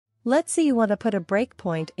Let's say you want to put a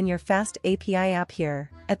breakpoint in your FastAPI app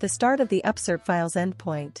here, at the start of the upsert file's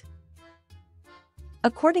endpoint.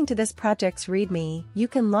 According to this project's README, you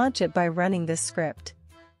can launch it by running this script.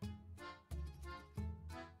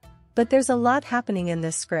 But there's a lot happening in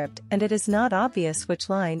this script and it is not obvious which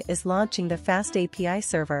line is launching the FastAPI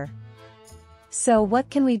server. So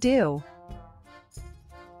what can we do?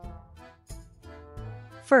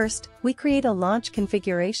 First, we create a launch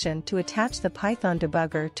configuration to attach the Python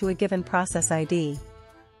debugger to a given process ID.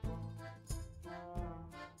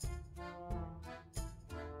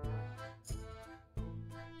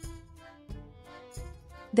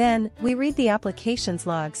 Then, we read the application's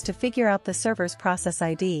logs to figure out the server's process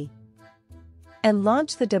ID. And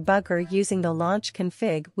launch the debugger using the launch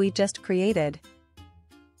config we just created.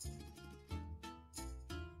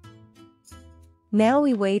 Now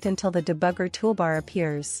we wait until the debugger toolbar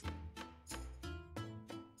appears.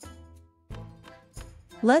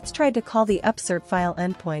 Let's try to call the upsert file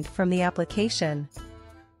endpoint from the application.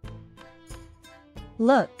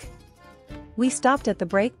 Look! We stopped at the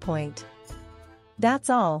breakpoint. That's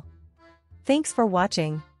all. Thanks for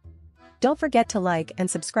watching. Don't forget to like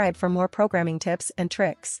and subscribe for more programming tips and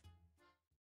tricks.